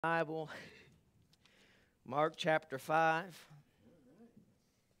Bible, Mark chapter 5.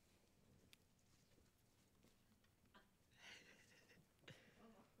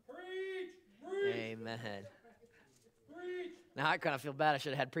 Preach! Amen. Preach! Now I kind of feel bad. I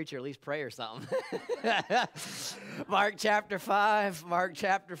should have had preacher at least pray or something. Mark chapter 5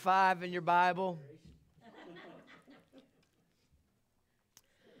 in your Bible.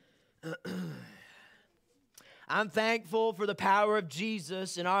 I'm thankful for the power of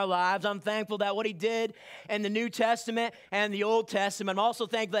Jesus in our lives. I'm thankful that what he did in the New Testament and the Old Testament, I'm also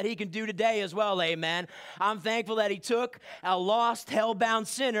thankful that he can do today as well, amen. I'm thankful that he took a lost, hell-bound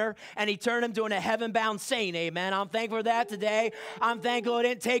sinner and he turned him to a heaven-bound saint, amen. I'm thankful for that today. I'm thankful it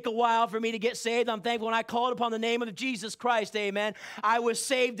didn't take a while for me to get saved. I'm thankful when I called upon the name of Jesus Christ, amen, I was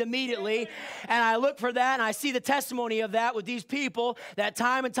saved immediately. And I look for that and I see the testimony of that with these people that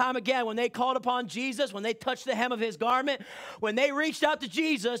time and time again, when they called upon Jesus, when they touched the hem of his garment, when they reached out to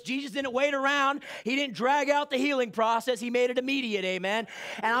Jesus, Jesus didn't wait around. He didn't drag out the healing process. He made it immediate, amen.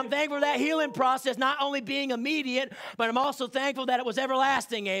 And I'm thankful for that healing process not only being immediate, but I'm also thankful that it was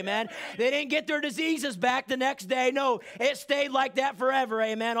everlasting, amen. They didn't get their diseases back the next day. No, it stayed like that forever,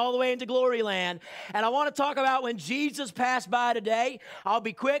 amen, all the way into glory land. And I want to talk about when Jesus passed by today. I'll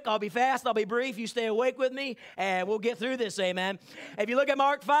be quick, I'll be fast, I'll be brief. You stay awake with me, and we'll get through this, amen. If you look at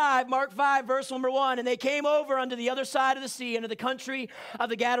Mark 5, verse number 1, and they came over unto the other side of the sea, into the country of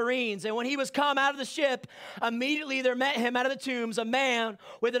the Gadarenes. And when he was come out of the ship, immediately there met him out of the tombs a man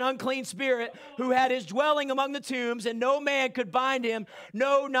with an unclean spirit, who had his dwelling among the tombs, and no man could bind him,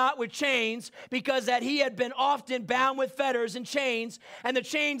 no, not with chains, because that he had been often bound with fetters and chains, and the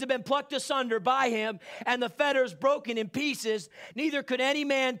chains had been plucked asunder by him, and the fetters broken in pieces. Neither could any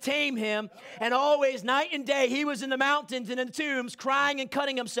man tame him. And always night and day he was in the mountains and in the tombs, crying and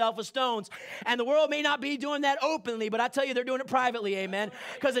cutting himself with stones. And the world may not be doing that openly, but I tell you, they're doing it privately, amen.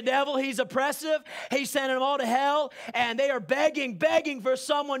 Because the devil, he's oppressive. He's sending them all to hell, and they are begging for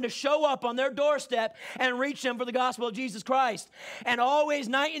someone to show up on their doorstep and reach them for the gospel of Jesus Christ. And always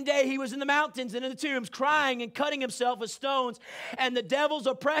night and day he was in the mountains and in the tombs, crying and cutting himself with stones. And the devil's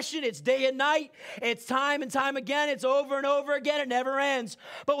oppression, it's day and night. It's time and time again. It's over and over again. It never ends.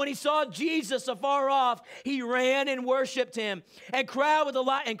 But when he saw Jesus afar off, he ran and worshiped him, and cried with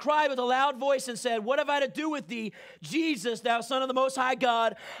a loud voice and said, What have I to do with thee, Jesus, thou Son of the Most High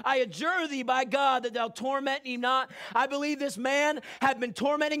God? I adjure thee by God that thou torment me not. I believe this man had been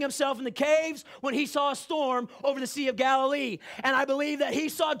tormenting himself in the caves when he saw a storm over the Sea of Galilee. And I believe that he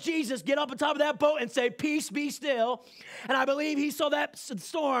saw Jesus get up on top of that boat and say, Peace, be still. And I believe he saw that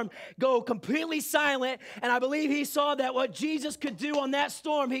storm go completely silent. And I believe he saw that what Jesus could do on that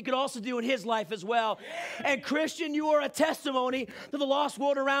storm, he could also do in his life as well. And Christian, you are a testimony to the lost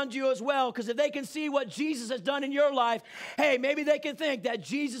world around you as well. Because if they can see what Jesus has done in your life, hey, maybe they can think that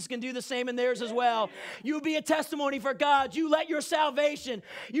Jesus can do the same in theirs as well. You be a testimony for God. You let your salvation,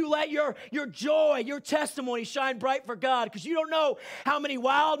 you let your joy, your testimony shine bright for God, because you don't know how many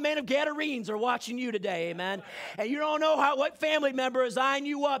wild men of Gadarenes are watching you today, amen. And you don't know what family member is eyeing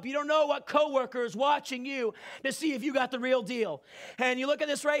you up. You don't know what coworker is watching you to see if you got the real deal. And you look at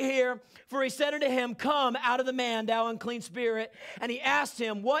this right here, for he said unto him, Come out of the man, thou unclean spirit. And he asked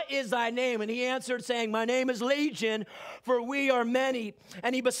him, What is thy name? And he answered, saying, My name is Legion, for we are many.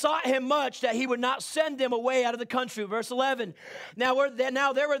 And he besought him much that he would not send them away out of the country. Verse 11, Now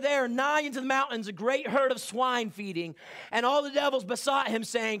there were there nigh into the mountains a great herd of swine feeding. And all the devils besought him,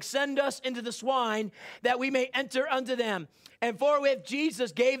 saying, Send us into the swine, that we may enter unto them. And forthwith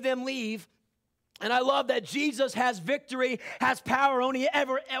Jesus gave them leave. And I love that Jesus has victory, has power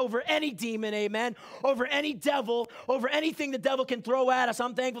over any demon, amen, over any devil, over anything the devil can throw at us.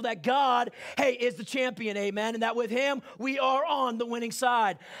 I'm thankful that God, hey, is the champion, amen, and that with him we are on the winning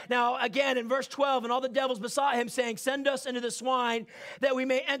side. Now, again, in verse 12, and all the devils besought him, saying, Send us into the swine, that we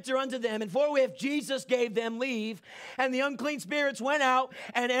may enter unto them. And forthwith Jesus gave them leave, and the unclean spirits went out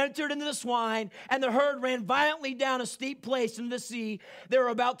and entered into the swine, and the herd ran violently down a steep place into the sea. There were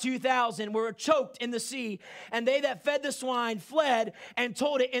about 2,000, were choked in the sea, and they that fed the swine fled and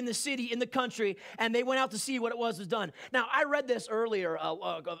told it in the city, in the country, and they went out to see what it was done. Now, I read this earlier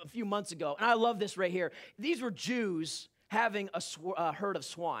a few months ago, and I love this right here. These were Jews having a herd of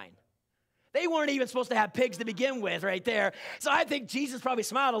swine. They weren't even supposed to have pigs to begin with right there. So I think Jesus probably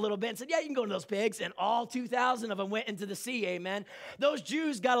smiled a little bit and said, yeah, you can go to those pigs. And all 2,000 of them went into the sea, amen. Those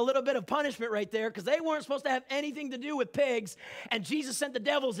Jews got a little bit of punishment right there because they weren't supposed to have anything to do with pigs. And Jesus sent the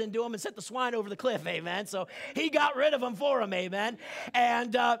devils into them and sent the swine over the cliff, amen. So he got rid of them for them, amen.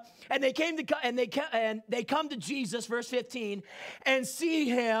 And they come to Jesus, verse 15, and see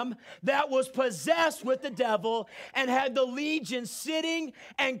him that was possessed with the devil and had the legion sitting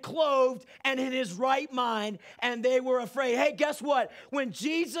and clothed and in his right mind, and they were afraid. Hey, guess what? When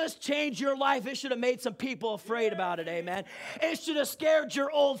Jesus changed your life, it should have made some people afraid about it, amen. It should have scared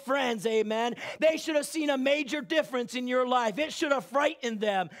your old friends, amen. They should have seen a major difference in your life. It should have frightened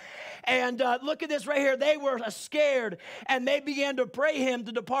them. And look at this right here. They were scared, and they began to pray him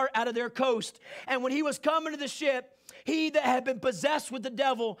to depart out of their coast. And when he was coming to the ship, he that had been possessed with the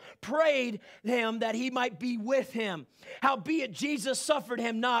devil prayed him that he might be with him. Howbeit Jesus suffered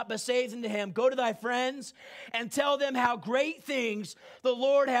him not, but saith unto him, Go to thy friends and tell them how great things the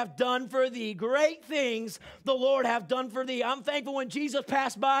Lord hath done for thee. Great things the Lord hath done for thee. I'm thankful when Jesus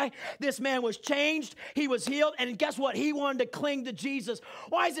passed by, this man was changed, he was healed, and guess what? He wanted to cling to Jesus.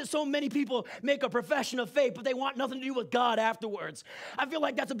 Why is it so many people make a profession of faith, but they want nothing to do with God afterwards? I feel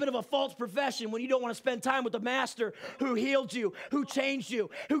like that's a bit of a false profession when you don't want to spend time with the Master who healed you, who changed you,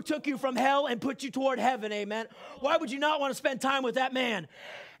 who took you from hell and put you toward heaven, amen. Why would you not want to spend time with that man?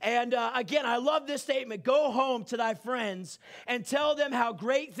 And again, I love this statement. Go home to thy friends and tell them how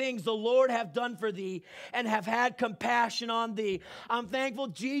great things the Lord hath done for thee and have had compassion on thee. I'm thankful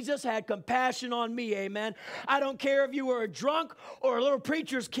Jesus had compassion on me, amen. I don't care if you were a drunk or a little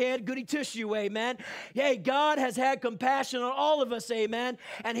preacher's kid, goody tissue, amen. Hey, God has had compassion on all of us, amen.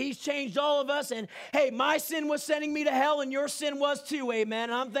 And he's changed all of us. And hey, my sin was sending me to hell and your sin was too,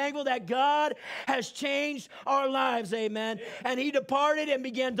 amen. And I'm thankful that God has changed our lives, amen. And he departed and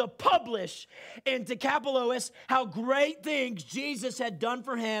began to publish into Capolois how great things Jesus had done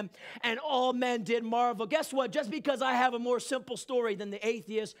for him, and all men did marvel. Guess what? Just because I have a more simple story than the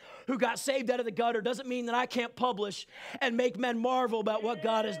atheist who got saved out of the gutter doesn't mean that I can't publish and make men marvel about what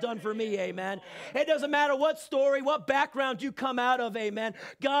God has done for me, amen. It doesn't matter what story, what background you come out of, amen.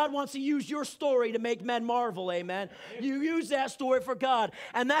 God wants to use your story to make men marvel, amen. You use that story for God,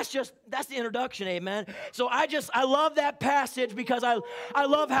 and that's the introduction, amen. So I love that passage because I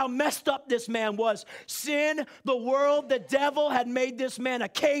love how messed up this man was. Sin, the world, the devil had made this man a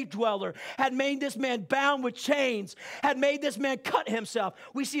cave dweller, had made this man bound with chains, had made this man cut himself.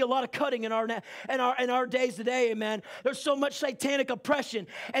 We see a lot of cutting in our days today, amen. There's so much satanic oppression,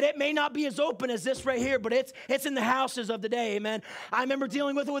 and it may not be as open as this right here, but it's in the houses of the day, amen. I remember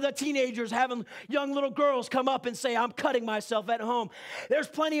dealing with the teenagers, having young little girls come up and say, I'm cutting myself at home. There's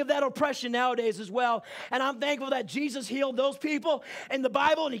plenty of that oppression nowadays as well, and I'm thankful that Jesus healed those people in the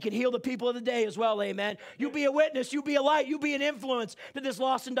Bible, and he can heal the people of the day as well, amen. You be a witness, you be a light, you be an influence to this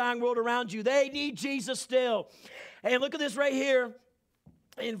lost and dying world around you. They need Jesus still. And look at this right here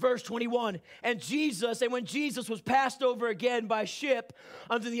in verse 21. And when Jesus was passed over again by ship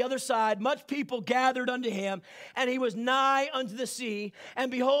unto the other side, much people gathered unto him, and he was nigh unto the sea.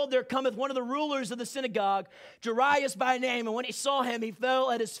 And behold, there cometh one of the rulers of the synagogue, Jairus by name, and when he saw him, he fell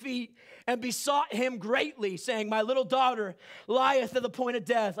at his feet and besought him greatly, saying, My little daughter lieth at the point of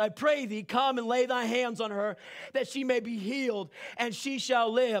death. I pray thee, come and lay thy hands on her, that she may be healed, and she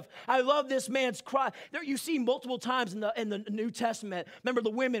shall live. I love this man's cry. There, you see multiple times in the New Testament. Remember the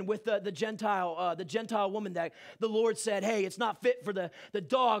women with the Gentile woman that the Lord said, hey, it's not fit for the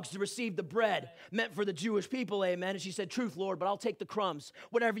dogs to receive the bread meant for the Jewish people, amen. And she said, truth, Lord, but I'll take the crumbs,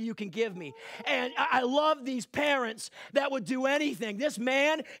 whatever you can give me. And I love these parents that would do anything. This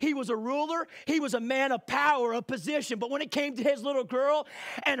man, he was a ruler. He was a man of power, of position. But when it came to his little girl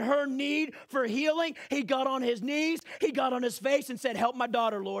and her need for healing, he got on his knees, he got on his face and said, help my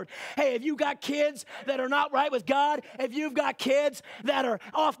daughter, Lord. Hey, if you got kids that are not right with God, if you've got kids that are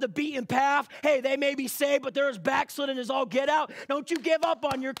off the beaten path, hey, they may be saved, but they're as backslidden as all get out. Don't you give up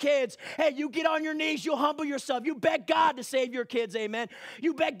on your kids. Hey, you get on your knees, you humble yourself. You beg God to save your kids, amen.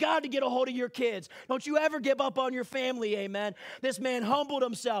 You beg God to get a hold of your kids. Don't you ever give up on your family, amen. This man humbled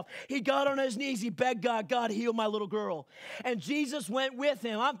himself. He got on his knees, he begged God, God, heal my little girl. And Jesus went with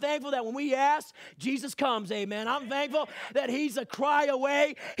him. I'm thankful that when we ask, Jesus comes, amen. I'm thankful that he's a cry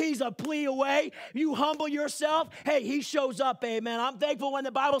away, he's a plea away. You humble yourself, hey, he shows up, amen. I'm thankful when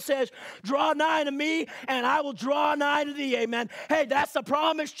the Bible says, draw nigh to me and I will draw nigh to thee, amen. Hey, that's a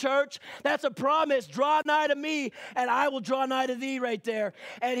promise, church. That's a promise. Draw nigh to me and I will draw nigh to thee right there.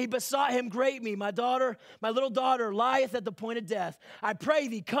 And he besought him greatly, my little daughter lieth at the point of death. I pray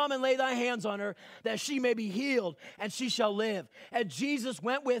thee, come and lay lay thy hands on her, that she may be healed, and she shall live. And Jesus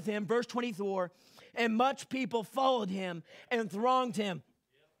went with him, verse 24, and much people followed him and thronged him.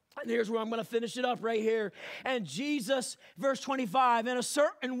 And here's where I'm going to finish it up right here. And Jesus, verse 25, and a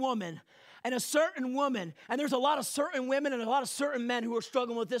certain woman, and there's a lot of certain women and a lot of certain men who are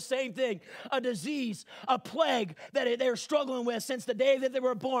struggling with this same thing, a disease, a plague that they're struggling with since the day that they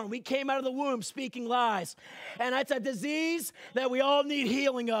were born. We came out of the womb speaking lies. And that's a disease that we all need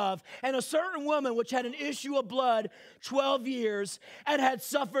healing of. And a certain woman which had an issue of blood 12 years and had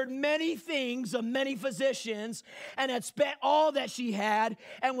suffered many things of many physicians and had spent all that she had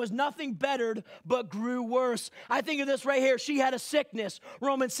and was nothing bettered but grew worse. I think of this right here. She had a sickness,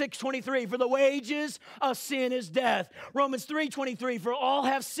 Romans 6:23. For the wages of sin is death. Romans 3:23, for all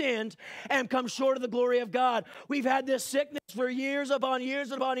have sinned and come short of the glory of God. We've had this sickness for years upon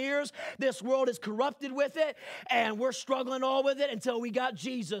years upon years. This world is corrupted with it, and we're struggling all with it until we got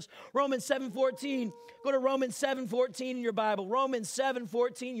Jesus. Romans 7:14. Go to Romans 7:14 in your Bible. Romans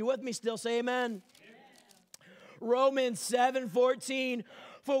 7:14. You with me still? Say amen. Romans 7:14.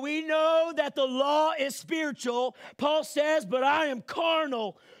 For we know that the law is spiritual. Paul says, but I am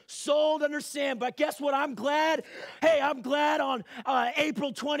carnal, sold under sin. But guess what? I'm glad. Hey, I'm glad on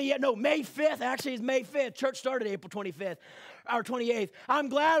April 20th. No, May 5th. Actually, it's May 5th. Church started April 25th. Or 28th. I'm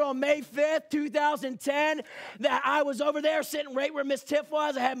glad on May 5th, 2010, that I was over there sitting right where Miss Tiff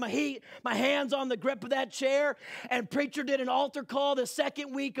was. I had my hands on the grip of that chair, and preacher did an altar call the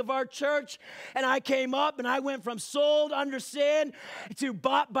second week of our church, and I came up, and I went from sold under sin to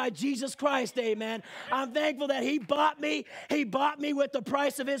bought by Jesus Christ, amen. I'm thankful that he bought me. He bought me with the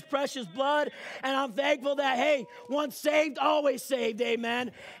price of his precious blood, and I'm thankful that, hey, once saved, always saved,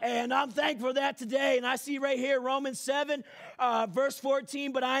 amen. And I'm thankful for that today, and I see right here, Romans 7, verse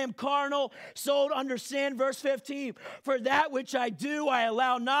 14, but I am carnal, sold under sin. Verse 15, for that which I do, I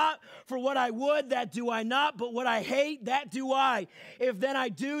allow not. For what I would, that do I not. But what I hate, that do I. If then I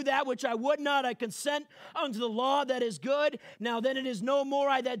do that which I would not, I consent unto the law that is good. Now then it is no more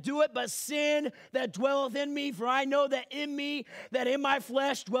I that do it, but sin that dwelleth in me. For I know that in my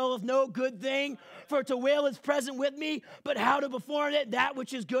flesh dwelleth no good thing. For to will is present with me, but how to perform it, that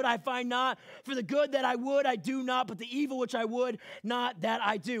which is good I find not. For the good that I would, I do not, but the evil which I would not, that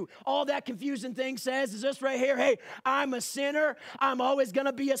I do. All that confusing thing says is this right here. Hey, I'm a sinner. I'm always going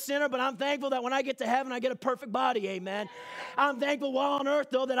to be a sinner, but I'm thankful that when I get to heaven, I get a perfect body, amen. I'm thankful while on earth,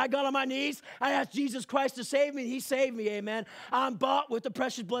 though, that I got on my knees. I asked Jesus Christ to save me. He saved me, amen. I'm bought with the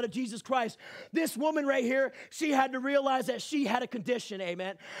precious blood of Jesus Christ. This woman right here, she had to realize that she had a condition,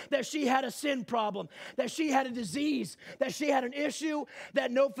 amen, that she had a sin problem, that she had a disease, that she had an issue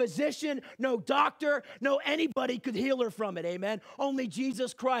that no physician, no doctor, no anybody could heal her from it, amen. Only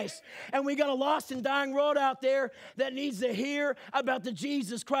Jesus Christ. And we got a lost and dying world out there that needs to hear about the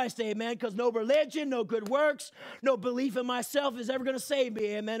Jesus Christ, amen, because no religion, no good works, no belief in myself is ever going to save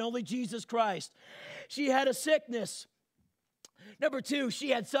me, amen. Only Jesus Christ. She had a sickness. Number 2,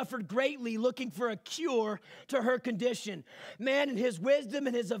 she had suffered greatly looking for a cure to her condition. Man, in his wisdom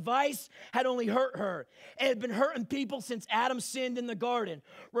and his advice had only hurt her. It had been hurting people since Adam sinned in the garden.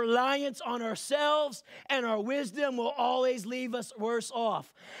 Reliance on ourselves and our wisdom will always leave us worse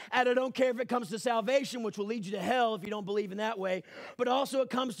off. And I don't care if it comes to salvation, which will lead you to hell if you don't believe in that way, but also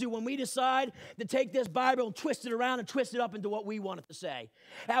it comes to when we decide to take this Bible and twist it around and twist it up into what we want it to say.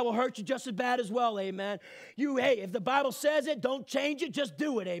 That will hurt you just as bad as well, amen. Hey, if the Bible says it, don't change it, just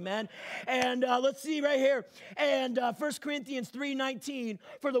do it, amen. And let's see right here. And 1 Corinthians 3:19,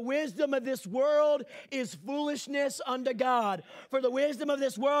 for the wisdom of this world is foolishness unto God. For the wisdom of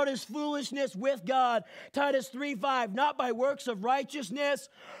this world is foolishness with God. Titus 3:5, not by works of righteousness,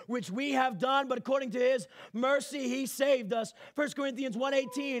 which we have done, but according to his mercy he saved us. 1 Corinthians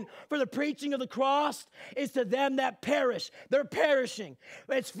 1:18, for the preaching of the cross is to them that perish. They're perishing.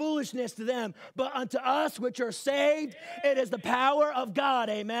 It's foolishness to them. But unto us which are saved, it is the power of God,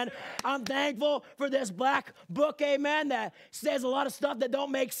 amen. I'm thankful for this black book, amen, that says a lot of stuff that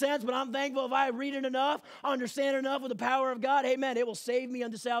don't make sense, but I'm thankful if I read it enough, understand it enough with the power of God, amen, it will save me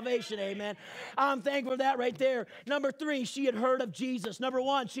unto salvation, amen. I'm thankful for that right there. Number 3, she had heard of Jesus. Number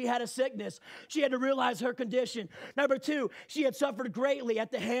 1, she had a sickness. She had to realize her condition. Number 2, she had suffered greatly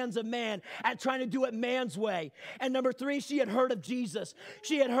at the hands of man, at trying to do it man's way. And number 3, she had heard of Jesus.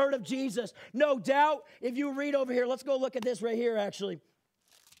 She had heard of Jesus. No doubt, if you read over here, let's go look at this right here, actually.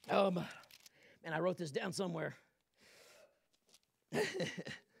 Man, I wrote this down somewhere.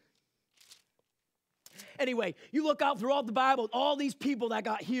 Anyway, you look out throughout the Bible, all these people that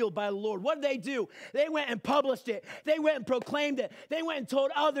got healed by the Lord, what did they do? They went and published it. They went and proclaimed it. They went and told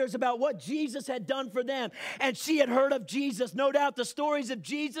others about what Jesus had done for them. And she had heard of Jesus. No doubt the stories of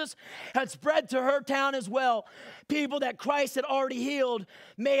Jesus had spread to her town as well. People that Christ had already healed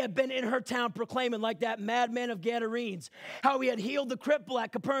may have been in her town proclaiming, like that madman of Gadarenes, how he had healed the cripple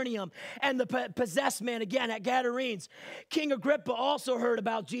at Capernaum and the possessed man again at Gadarenes. King Agrippa also heard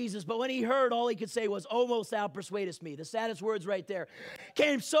about Jesus, but when he heard, all he could say was, almost thou persuadest me. The saddest words right there.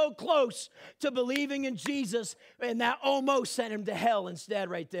 Came so close to believing in Jesus, and that almost sent him to hell instead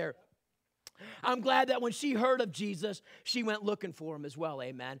right there. I'm glad that when she heard of Jesus, she went looking for him as well,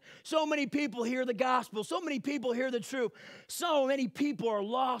 amen. So many people hear the gospel. So many people hear the truth. So many people are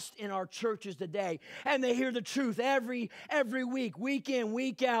lost in our churches today, and they hear the truth every week, week in,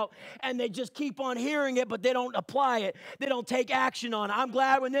 week out, and they just keep on hearing it, but they don't apply it. They don't take action on it. I'm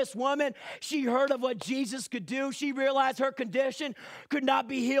glad when this woman, she heard of what Jesus could do. She realized her condition could not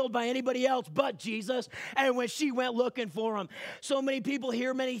be healed by anybody else but Jesus, and when she went looking for him. So many people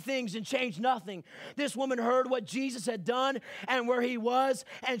hear many things and change nothing. This woman heard what Jesus had done and where he was,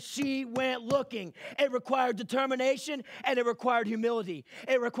 and she went looking. It required determination, and it required humility.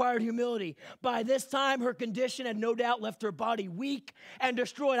 It required humility. By this time, her condition had no doubt left her body weak and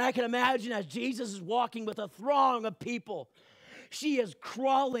destroyed. I can imagine as Jesus is walking with a throng of people, she is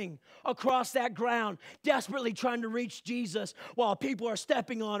crawling across that ground, desperately trying to reach Jesus while people are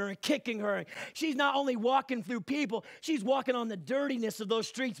stepping on her and kicking her. She's not only walking through people, she's walking on the dirtiness of those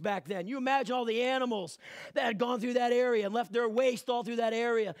streets back then. You imagine all the animals that had gone through that area and left their waste all through that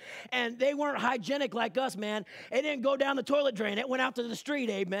area. And they weren't hygienic like us, man. It didn't go down the toilet drain. It went out to the street,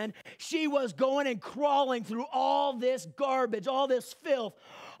 amen. She was going and crawling through all this garbage, all this filth,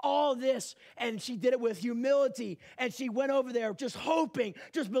 all this, and she did it with humility, and she went over there just hoping,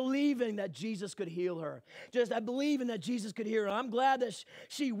 just believing that Jesus could heal her. Just believing that Jesus could heal her. I'm glad that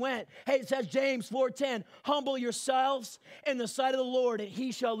she went. Hey, it says James 4:10, humble yourselves in the sight of the Lord, and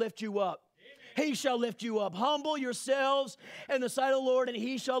he shall lift you up. He shall lift you up. Humble yourselves in the sight of the Lord, and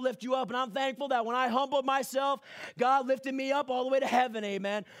he shall lift you up. And I'm thankful that when I humbled myself, God lifted me up all the way to heaven,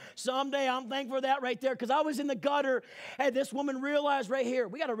 amen. Someday I'm thankful for that right there, because I was in the gutter, and this woman realized right here,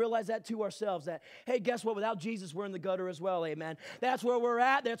 we got to realize that to ourselves, that, hey, guess what? Without Jesus, we're in the gutter as well, amen. That's where we're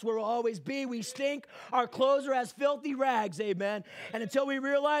at. That's where we'll always be. We stink. Our clothes are as filthy rags, amen. And until we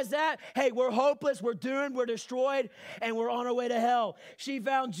realize that, hey, we're hopeless, we're doomed, we're destroyed, and we're on our way to hell. She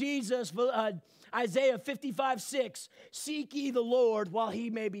found Jesus, Isaiah 55:6, seek ye the Lord while he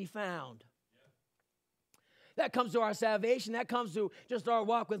may be found. That comes to our salvation. That comes to just our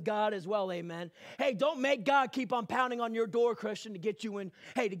walk with God as well, amen. Hey, don't make God keep on pounding on your door, Christian, to get you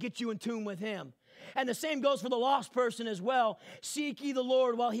in tune with him. And the same goes for the lost person as well. Seek ye the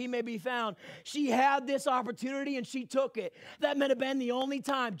Lord while he may be found. She had this opportunity and she took it. That may have been the only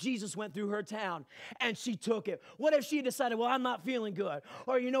time Jesus went through her town, and she took it. What if she decided, well, I'm not feeling good?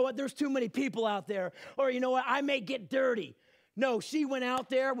 Or you know what, there's too many people out there. Or you know what, I may get dirty. No, she went out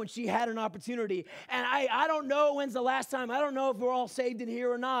there when she had an opportunity. And I don't know when's the last time. I don't know if we're all saved in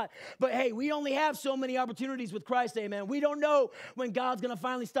here or not. But hey, we only have so many opportunities with Christ, amen. We don't know when God's going to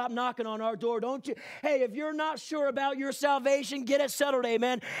finally stop knocking on our door, don't you? Hey, if you're not sure about your salvation, get it settled,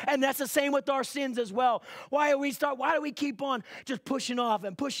 amen. And that's the same with our sins as well. Why do we keep on just pushing off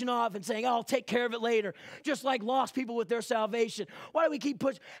and saying, oh, I'll take care of it later? Just like lost people with their salvation. Why do we keep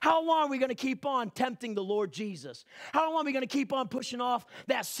pushing? How long are we going to keep on tempting the Lord Jesus? How long are we going to keep on pushing off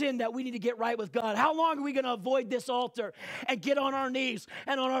that sin that we need to get right with God? How long are we going to avoid this altar and get on our knees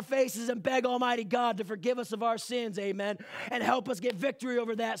and on our faces and beg Almighty God to forgive us of our sins, amen, and help us get victory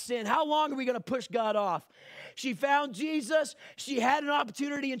over that sin? How long are we going to push God off? She found Jesus, she had an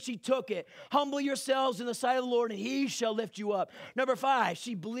opportunity, and she took it. Humble yourselves in the sight of the Lord, and he shall lift you up. Number 5,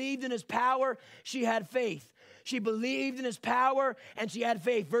 she believed in his power, she had faith. She believed in his power, and she had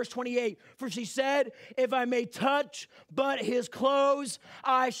faith. Verse 28, for she said, if I may touch but his clothes,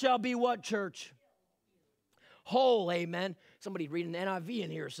 I shall be what, church? Whole, amen. Somebody reading the NIV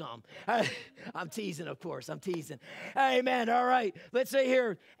in here or something. I'm teasing, of course. I'm teasing. Amen. All right. Let's say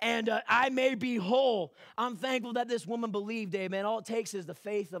here, and I may be whole. I'm thankful that this woman believed, amen. All it takes is the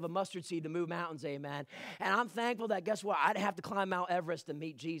faith of a mustard seed to move mountains, amen. And I'm thankful that, guess what? I didn't have to climb Mount Everest to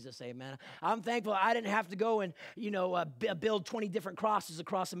meet Jesus, amen. I'm thankful I didn't have to go and, build 20 different crosses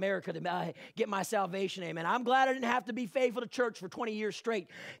across America to get my salvation, amen. I'm glad I didn't have to be faithful to church for 20 years straight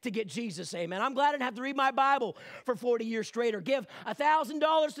to get Jesus, amen. I'm glad I didn't have to read my Bible for 40 years straight, refrigerator, give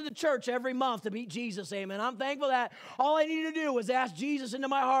 $1,000 to the church every month to meet Jesus, amen. I'm thankful that all I needed to do was ask Jesus into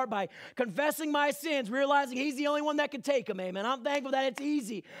my heart by confessing my sins, realizing he's the only one that can take them, amen. I'm thankful that it's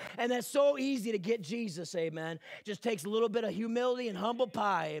easy, and that's so easy to get Jesus, amen. Just takes a little bit of humility and humble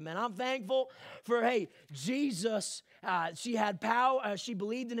pie, amen. I'm thankful for, hey, Jesus. She had power. She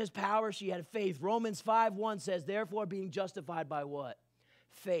believed in his power. She had faith. Romans 5:1 says, therefore, being justified by what?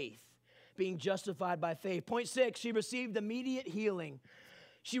 Faith. Being justified by faith. Point 6, she received immediate healing.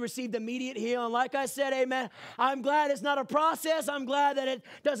 She received immediate healing. Like I said, amen, I'm glad it's not a process. I'm glad that it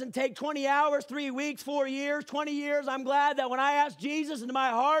doesn't take 20 hours, 3 weeks, 4 years, 20 years. I'm glad that when I asked Jesus into my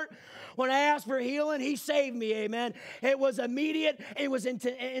heart, when I asked for healing, he saved me, amen. It was immediate. It was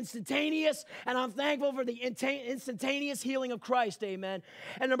instantaneous, and I'm thankful for the instantaneous healing of Christ, amen.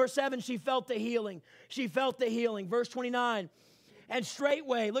 And number 7, she felt the healing. She felt the healing. Verse 29. And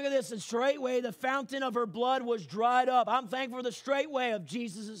straightway, look at this, and straightway the fountain of her blood was dried up. I'm thankful for the straightway of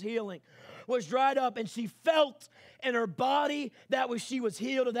Jesus' healing was dried up, and she felt in her body that she was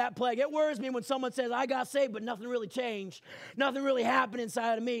healed of that plague. It worries me when someone says, I got saved, but nothing really changed. Nothing really happened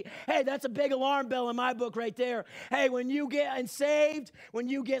inside of me. Hey, that's a big alarm bell in my book right there. Hey, when you get saved,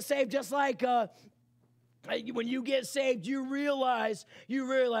 just like when you get saved, you realize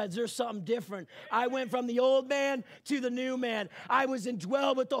there's something different. I went from the old man to the new man. I was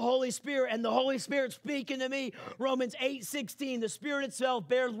indwelled with the Holy Spirit, and the Holy Spirit speaking to me. Romans 8:16, the Spirit itself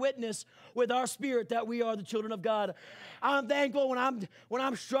bears witness with our spirit that we are the children of God. I'm thankful when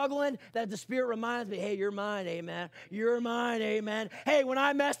I'm struggling that the Spirit reminds me, hey, you're mine, amen. You're mine, amen. Hey, when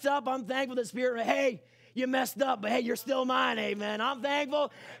I messed up, I'm thankful the Spirit, hey, you messed up, but hey, you're still mine, amen. I'm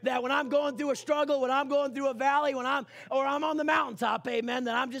thankful that when I'm going through a struggle, when I'm going through a valley, I'm on the mountaintop, amen,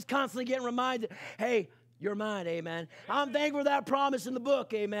 that I'm just constantly getting reminded, hey, you're mine, amen. I'm thankful for that promise in the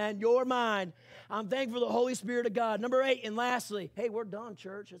book, amen. You're mine. I'm thankful for the Holy Spirit of God. Number 8, and lastly, hey, we're done,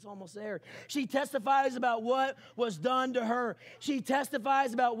 church. It's almost there. She testifies about what was done to her. She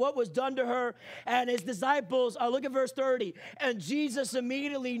testifies about what was done to her and his disciples. Look at verse 30. And Jesus,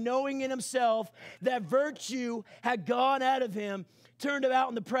 immediately knowing in himself that virtue had gone out of him, turned about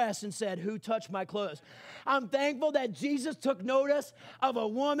in the press and said, who touched my clothes? I'm thankful that Jesus took notice of a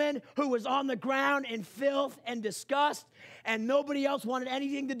woman who was on the ground in filth and disgust, and nobody else wanted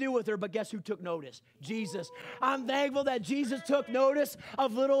anything to do with her, but guess who took notice? Jesus. I'm thankful that Jesus took notice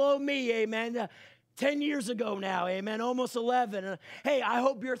of little old me, amen. 10 years ago now, amen, almost 11. Hey, I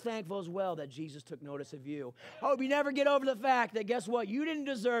hope you're thankful as well that Jesus took notice of you. I hope you never get over the fact that, guess what? You didn't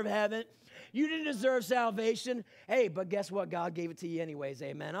deserve heaven. You didn't deserve salvation. Hey, but guess what? God gave it to you anyways,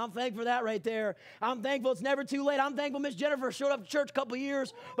 amen. I'm thankful for that right there. I'm thankful it's never too late. I'm thankful Miss Jennifer showed up to church a couple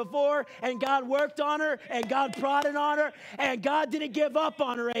years before, and God worked on her, and God prodded on her, and God didn't give up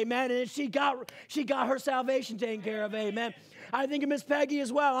on her, amen. And she got her salvation taken care of, amen. I think of Miss Peggy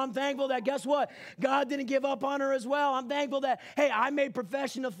as well. I'm thankful that, guess what? God didn't give up on her as well. I'm thankful that, hey, I made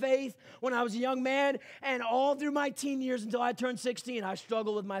profession of faith when I was a young man, and all through my teen years until I turned 16, I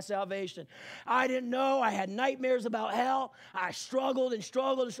struggled with my salvation. I didn't know. I had nightmares about hell. I struggled and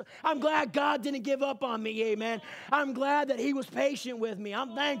struggled and struggled. I'm glad God didn't give up on me, amen. I'm glad that he was patient with me.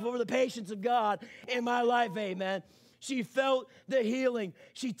 I'm thankful for the patience of God in my life, amen. She felt the healing.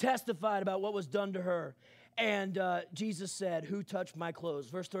 She testified about what was done to her. And Jesus said, who touched my clothes?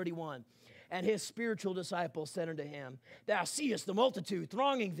 Verse 31. And his spiritual disciples said unto him, thou seest the multitude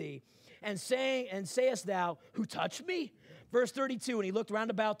thronging thee, and sayest thou, who touched me? Verse 32, and he looked round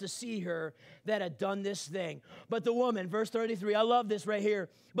about to see her that had done this thing. But the woman, verse 33, I love this right here.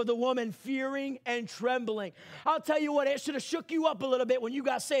 But the woman fearing and trembling. I'll tell you what, it should have shook you up a little bit when you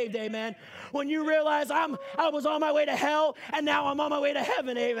got saved, amen. When you realize I was on my way to hell, and now I'm on my way to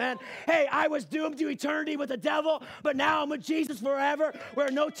heaven, amen. Hey, I was doomed to eternity with the devil, but now I'm with Jesus forever,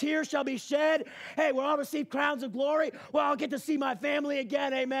 where no tears shall be shed. Hey, where I'll receive crowns of glory, where I'll get to see my family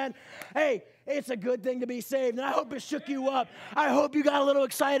again, amen. Hey, it's a good thing to be saved, and I hope it shook you up. I hope you got a little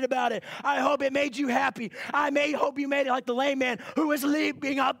excited about it. I hope it made you happy. Hope you made it like the lame man who was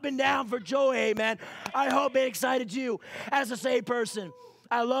leaping up and down for joy, amen. I hope it excited you as a saved person.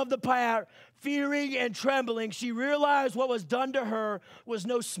 I love the part, fearing and trembling. She realized what was done to her was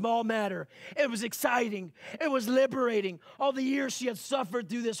no small matter. It was exciting. It was liberating. All the years she had suffered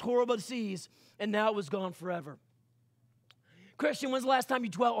through this horrible disease, and now it was gone forever. Christian, when's the last time you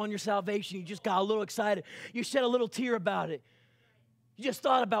dwelt on your salvation? You just got a little excited. You shed a little tear about it. You just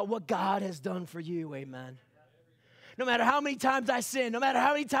thought about what God has done for you, amen. no matter how many times I sin, no matter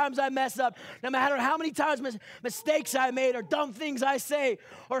how many times I mess up, no matter how many times mistakes I made or dumb things I say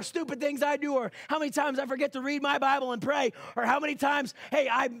or stupid things I do or how many times I forget to read my Bible and pray or how many times, hey,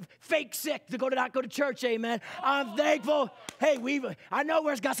 I'm fake sick to not go to church, amen. I'm thankful. Hey, I know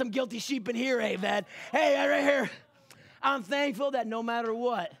we've got some guilty sheep in here, amen. Hey, right here. I'm thankful that no matter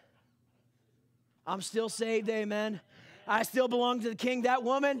what, I'm still saved, amen. I still belong to the King. That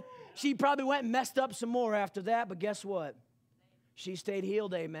woman, she probably went and messed up some more after that, but guess what? She stayed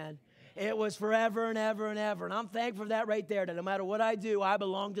healed, amen. It was forever and ever and ever, and I'm thankful for that right there, that no matter what I do, I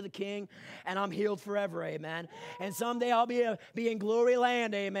belong to the King, and I'm healed forever, amen. And someday I'll be in glory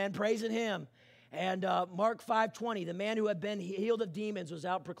land, amen, praising Him. And Mark 5:20, the man who had been healed of demons was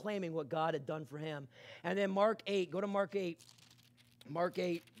out proclaiming what God had done for him. And then Mark 8, go to Mark 8. Mark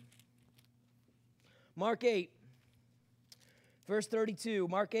 8. Mark 8, verse 32.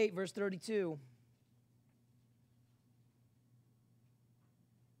 Mark 8, verse 32.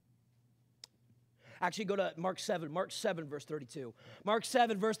 Actually, go to Mark 7. Mark 7, verse 32. Mark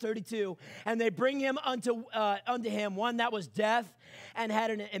 7, verse 32. And they bring him unto him one that was deaf and had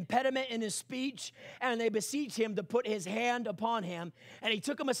an impediment in his speech. And they beseech him to put his hand upon him. And he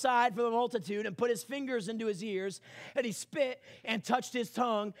took him aside from the multitude and put his fingers into his ears. And he spit and touched his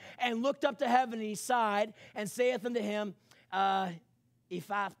tongue and looked up to heaven. And he sighed and saith unto him, that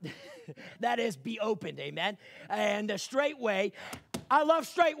is, be opened, amen. And straightway, I love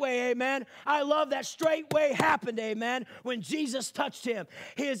straightway, amen. I love that straightway happened, amen, when Jesus touched him.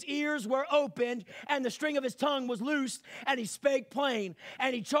 His ears were opened, and the string of his tongue was loosed, and he spake plain.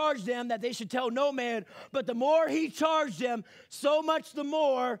 And he charged them that they should tell no man, but the more he charged them, so much the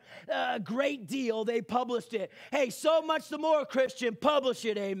more, great deal, they published it. Hey, so much the more, Christian, publish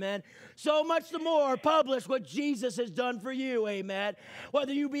it, amen. So much the more, publish what Jesus has done for you, amen.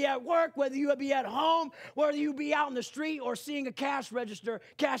 Whether you be at work, whether you be at home, whether you be out in the street or seeing a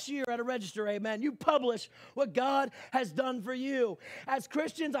cashier at a register, amen. You publish what God has done for you. As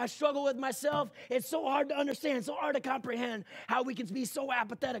Christians, I struggle with myself. It's so hard to understand, so hard to comprehend how we can be so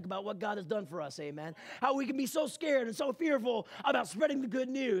apathetic about what God has done for us, amen. How we can be so scared and so fearful about spreading the good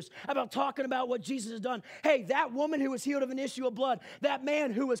news, about talking about what Jesus has done. Hey, that woman who was healed of an issue of blood, that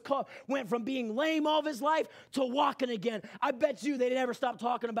man who went from being lame all of his life to walking again. I bet you they never stopped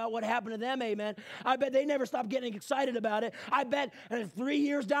talking about what happened to them, amen. I bet they never stopped getting excited about it. I bet 3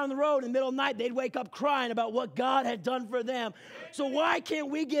 years down the road in the middle of the night, they'd wake up crying about what God had done for them. So why can't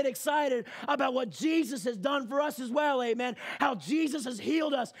we get excited about what Jesus has done for us as well, amen? How Jesus has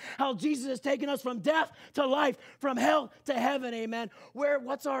healed us, how Jesus has taken us from death to life, from hell to heaven, amen.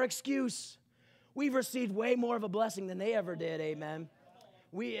 What's our excuse? We've received way more of a blessing than they ever did, amen.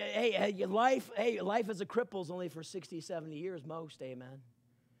 Life as a cripple is only for 60, 70 years most, amen.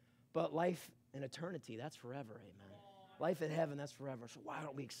 But life in eternity, that's forever, amen. Life in heaven, that's forever. So why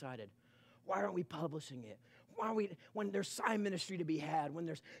aren't we excited? Why aren't we publishing it? Why aren't we, when there's sign ministry to be had, when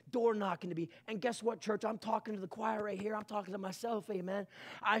there's door knocking to be, and guess what, church? I'm talking to the choir right here. I'm talking to myself, amen.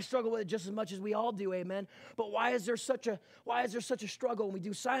 I struggle with it just as much as we all do, amen. But why is there such a struggle when we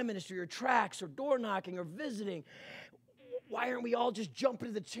do sign ministry or tracts or door knocking or visiting? Why aren't we all just jumping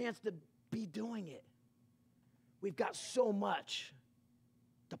to the chance to be doing it? We've got so much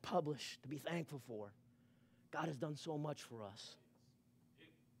to publish, to be thankful for. God has done so much for us.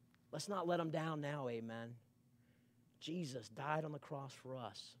 Let's not let him down now, amen. Jesus died on the cross for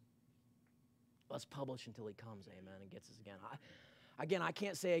us. Let's publish until he comes, amen, and gets us again. I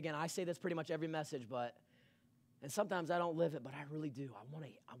can't say again. I say this pretty much every message, and sometimes I don't live it, but I really do.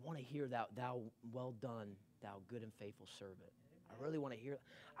 I want to hear that, thou well done, thou good and faithful servant. I really want to hear.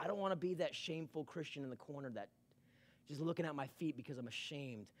 I don't want to be that shameful Christian in the corner that just looking at my feet because I'm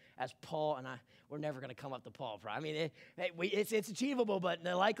ashamed. As Paul and we're never going to come up to Paul. I mean, it's achievable, but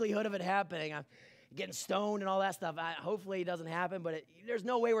the likelihood of it happening, I'm getting stoned and all that stuff, hopefully it doesn't happen, but there's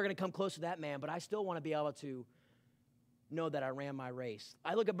no way we're going to come close to that man, but I still want to be able to know that I ran my race.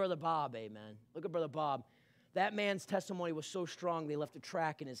 I look at Brother Bob, amen. Look at Brother Bob. That man's testimony was so strong, they left a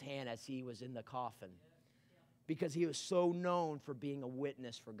track in his hand as he was in the coffin. Because he was so known for being a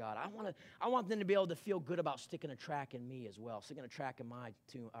witness for God. I want them to be able to feel good about sticking a track in me as well, sticking a track in my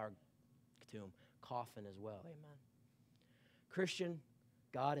coffin as well. Amen. Christian,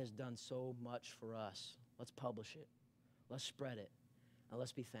 God has done so much for us. Let's publish it. Let's spread it. And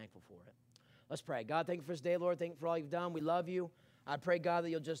let's be thankful for it. Let's pray. God, thank you for this day, Lord. Thank you for all you've done. We love you. I pray, God,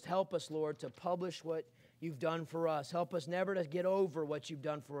 that you'll just help us, Lord, to publish what you've done for us. Help us never to get over what you've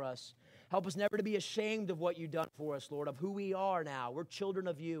done for us. Help us never to be ashamed of what you've done for us, Lord, of who we are now. We're children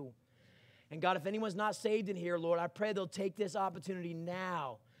of you. And God, if anyone's not saved in here, Lord, I pray they'll take this opportunity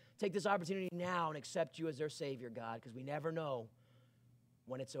now take this opportunity now and accept you as their Savior, God, because we never know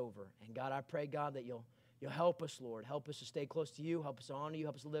when it's over. And God, I pray, God, that you'll help us, Lord. Help us to stay close to you. Help us to honor you.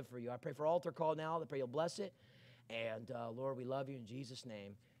 Help us to live for you. I pray for altar call now. I pray you'll bless it. And, Lord, we love you in Jesus'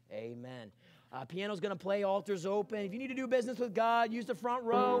 name. Amen. Piano's going to play. Altar's open. If you need to do business with God, use the front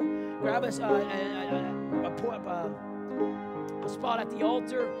row. Grab a spot at the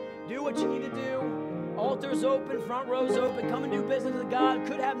altar. Do what you need to do. Altar's open. Front row's open. Come and do business with God.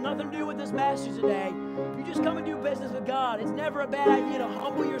 Could have nothing to do with this message today. You just come and do business with God. It's never a bad idea to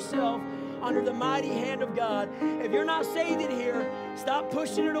humble yourself under the mighty hand of God. If you're not saved in here, stop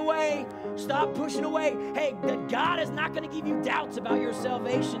pushing it away. Stop pushing away. Hey, God is not going to give you doubts about your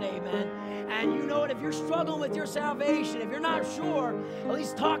salvation, amen. And you know what? If you're struggling with your salvation, if you're not sure, at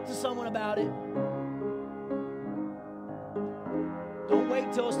least talk to someone about it. Don't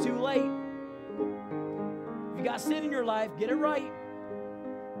wait till it's too late. If you got sin in your life, get it right.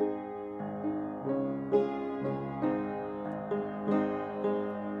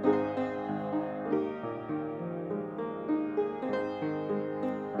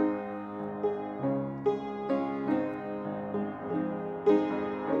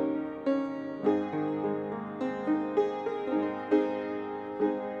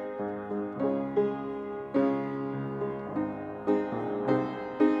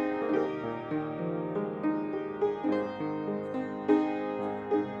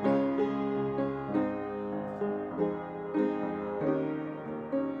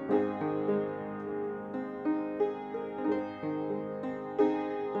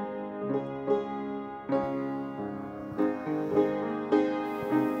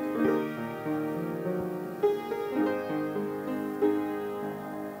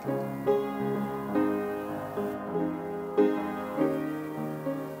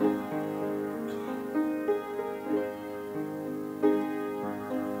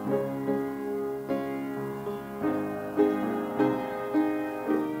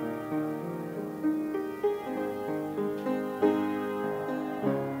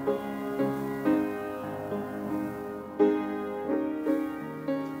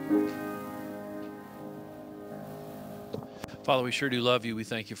 Father, we sure do love you. We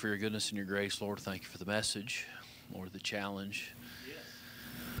thank you for your goodness and your grace, Lord. Thank you for the message, Lord, the challenge.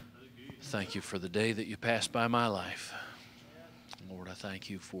 Thank you for the day that you passed by my life. Lord, I thank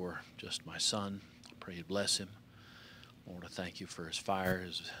you for just my son. I pray you bless him. Lord, I thank you for his fire,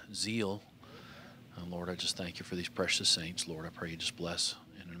 his zeal. Lord, I just thank you for these precious saints. Lord, I pray you just bless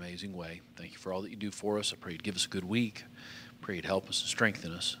in an amazing way. Thank you for all that you do for us. I pray you'd give us a good week. I pray you'd help us and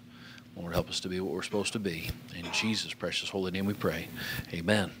strengthen us. Lord, help us to be what we're supposed to be. In Jesus' precious holy name we pray.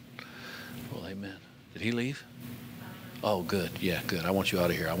 Amen. Well, amen. Did he leave? Oh, good. Yeah, good. I want you out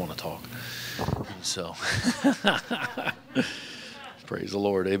of here. I want to talk. And so, praise the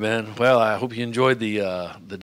Lord. Amen. Well, I hope you enjoyed the